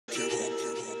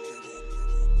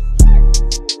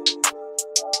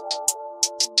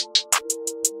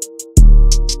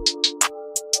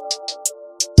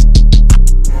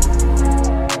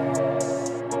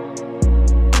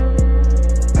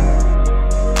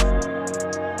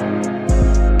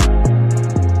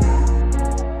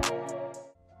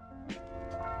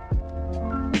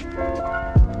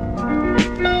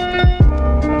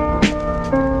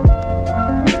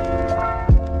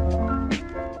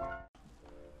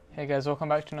Hey guys, welcome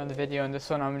back to another video. In this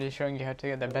one I'm going to be showing you how to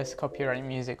get the best copyright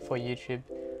music for YouTube,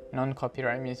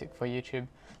 non-copyright music for YouTube.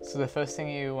 So the first thing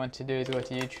you want to do is go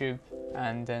to YouTube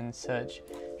and then search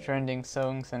trending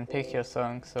songs and pick your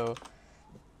song. So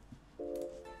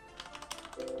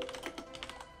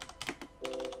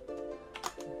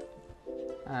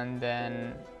and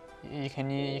then you can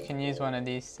use one of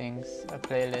these things, a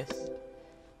playlist,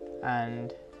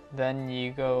 and then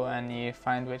you go and you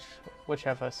find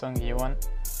whichever song you want.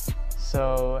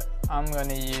 So I'm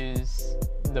gonna use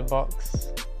the box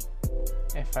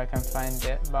if I can find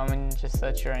it, but I'm gonna just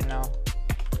search it right now.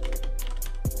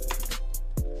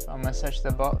 So I'm gonna search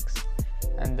the box,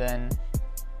 and then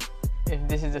if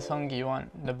this is the song you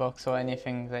want, the box or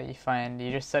anything that you find, you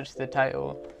just search the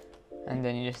title and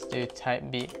then you just do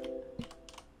type beat.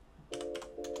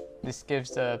 This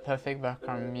gives the perfect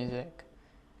background music,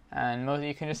 and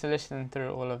you can just listen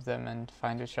through all of them and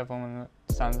find whichever one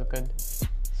sounds good.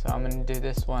 So I'm going to do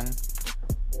this one,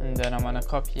 and then I'm going to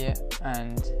copy it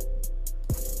and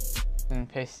then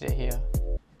paste it here,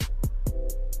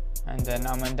 and then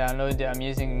I'm going to download it. I'm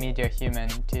using Media Human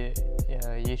to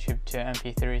YouTube to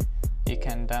MP3. You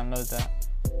can download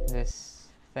this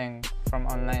thing from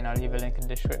online. I'll leave a link in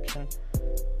the description,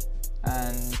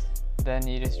 and then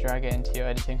you just drag it into your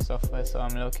editing software. So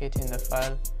I'm locating the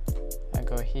file, I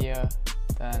go here,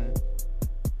 then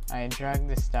I drag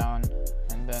this down,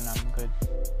 and then I'm good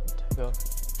to go.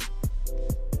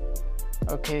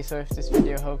 Okay, so if this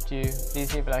video helped you,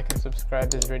 please leave a like and subscribe.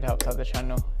 This really helps out the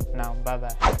channel. Now, bye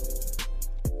bye.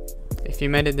 If you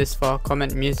made it this far,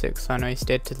 comment music so I know you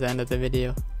stayed to the end of the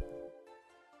video.